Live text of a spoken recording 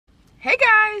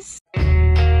guys.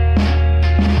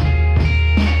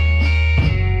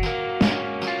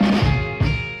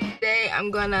 Today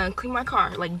I'm gonna clean my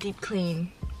car, like deep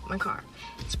clean my car.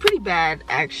 It's pretty bad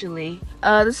actually.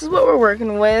 This is what we're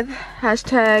working with.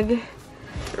 Hashtag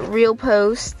real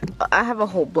post. I have a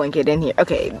whole blanket in here.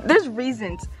 Okay, there's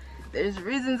reasons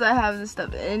I have this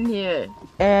stuff in here.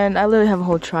 And I literally have a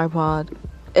whole tripod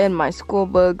and my school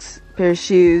books, pair of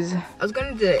shoes. I was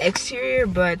gonna do the exterior,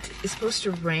 but it's supposed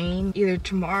to rain either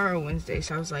tomorrow or Wednesday,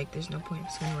 so I was like, there's no point,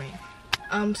 it's gonna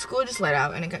rain. School just let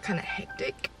out and it got kind of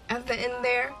hectic at the end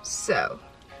there. So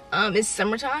it's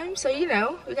summertime, so you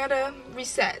know, we gotta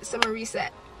reset, summer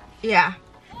reset. Yeah.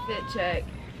 Fit check.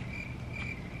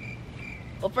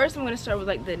 Well, first I'm gonna start with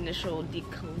like the initial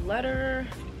declutter.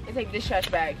 I take this trash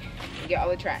bag and get all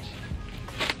the trash.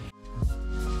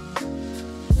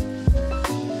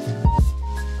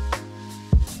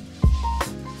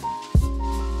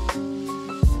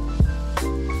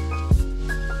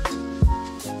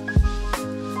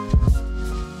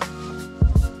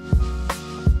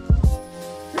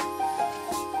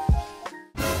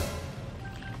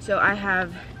 So I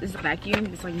have this vacuum,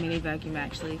 it's like mini vacuum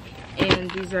actually,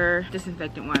 and these are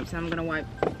disinfectant wipes, and I'm gonna wipe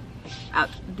out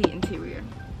the interior.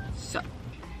 So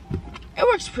it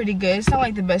works pretty good. It's not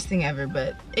like the best thing ever,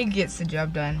 but it gets the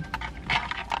job done.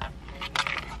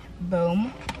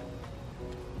 Boom.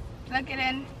 Plug it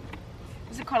in.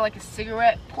 Is it called like a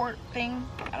cigarette port thing?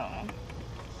 I don't know.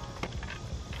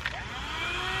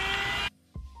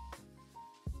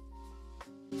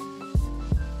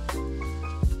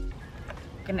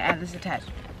 Gonna add this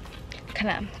attachment.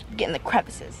 Kind of get in the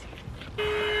crevices. No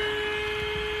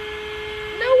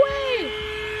way!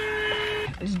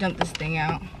 I just dumped this thing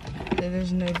out.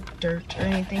 There's no dirt or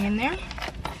anything in there.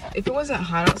 If it wasn't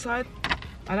hot outside,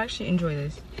 I'd actually enjoy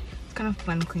this. It's kind of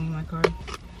fun cleaning my car.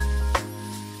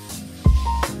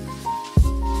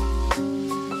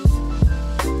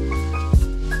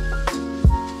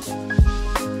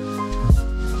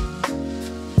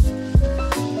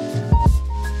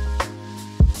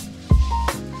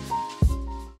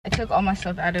 I took all my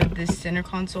stuff out of this center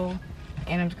console,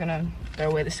 and I'm just gonna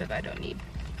throw away the stuff I don't need.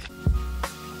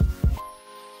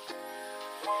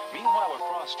 Meanwhile,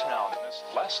 across town in this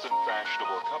less than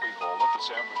fashionable cubbyhole of the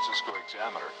San Francisco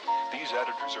Examiner, these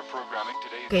editors are programming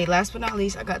today. Okay, last but not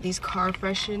least, I got these car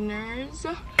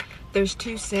fresheners. There's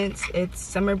 2 scents. It's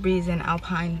Summer Breeze and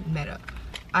Alpine Meadow.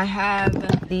 I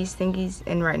have these thingies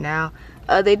in right now.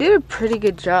 They did a pretty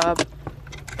good job.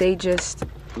 They just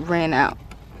ran out.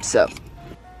 So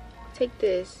take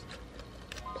this,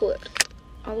 pull it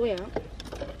all the way out,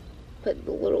 put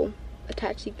the little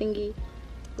attachy thingy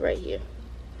right here.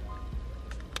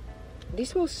 These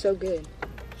smell so good.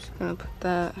 Just gonna put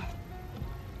that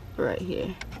right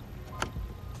here.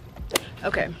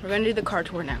 Okay, we're gonna do the car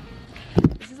tour now.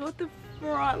 This is what the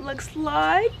front looks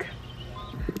like.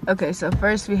 Okay, so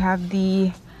first we have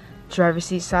the driver's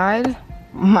seat side,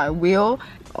 my wheel.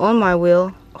 On my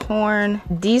wheel, horn.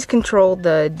 These control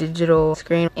the digital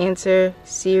screen. Answer,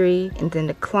 Siri, and then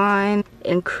decline.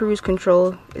 And cruise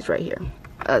control is right here.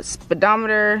 A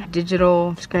speedometer,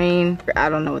 digital screen. I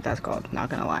don't know what that's called, not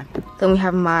gonna lie. Then we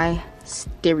have my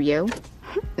stereo.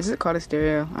 Is it called a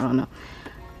stereo? I don't know.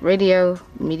 Radio,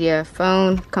 media,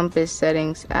 phone, compass,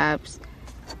 settings, apps,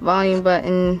 volume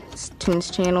button, tunes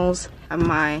channels. I have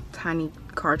my tiny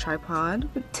car tripod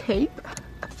with tape,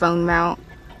 a phone mount.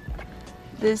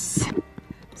 This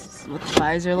is what the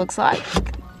visor looks like.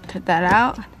 Cut that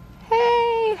out.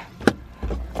 Hey!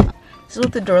 This is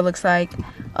what the door looks like.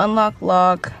 Unlock,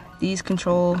 lock. These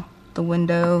control the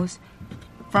windows.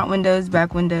 Front windows,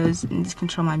 back windows, and these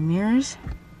control my mirrors.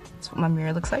 That's what my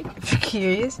mirror looks like, if you're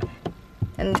curious.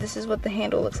 And this is what the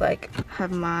handle looks like. I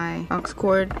have my aux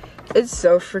cord. It's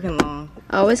so freaking long.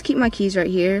 I always keep my keys right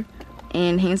here,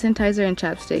 and hand sanitizer and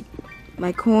chapstick.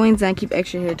 My coins, and I keep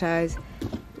extra hair ties.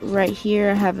 Right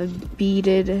here I have a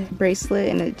beaded bracelet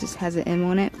and it just has an M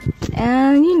on it.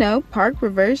 And you know, park,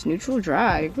 reverse, neutral,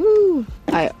 drive. Woo!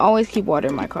 I always keep water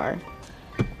in my car.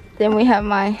 Then we have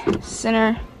my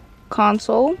center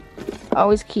console. I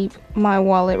always keep my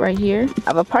wallet right here. I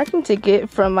have a parking ticket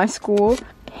from my school.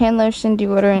 Hand lotion,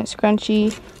 deodorant,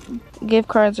 scrunchie. Gift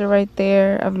cards are right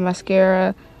there. I have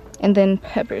mascara and then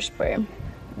pepper spray.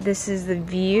 This is the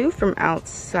view from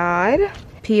outside.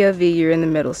 POV, you're in the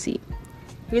middle seat.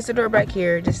 Here's the door back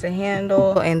here, just a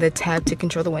handle and the tab to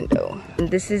control the window. And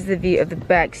this is the view of the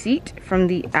back seat from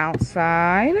the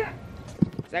outside.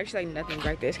 There's actually like nothing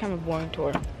back there. It's kind of a boring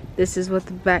tour. This is what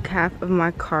the back half of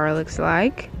my car looks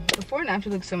like. Before and after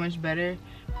looks so much better.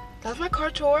 That was my car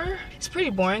tour. It's pretty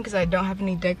boring because I don't have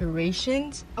any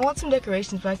decorations. I want some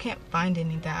decorations, but I can't find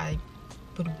any that I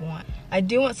would want. I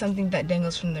do want something that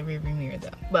dangles from the rearview mirror though.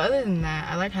 But other than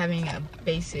that, I like having a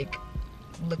basic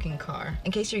looking car.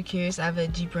 In case you're curious, I have a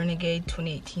Jeep Renegade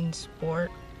 2018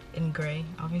 Sport in gray,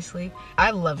 obviously.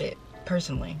 I love it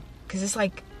personally because it's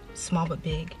like small but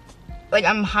big. Like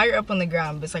I'm higher up on the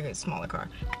ground, but it's like a smaller car.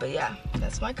 But yeah,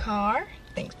 that's my car.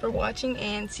 Thanks for watching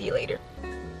and see you later.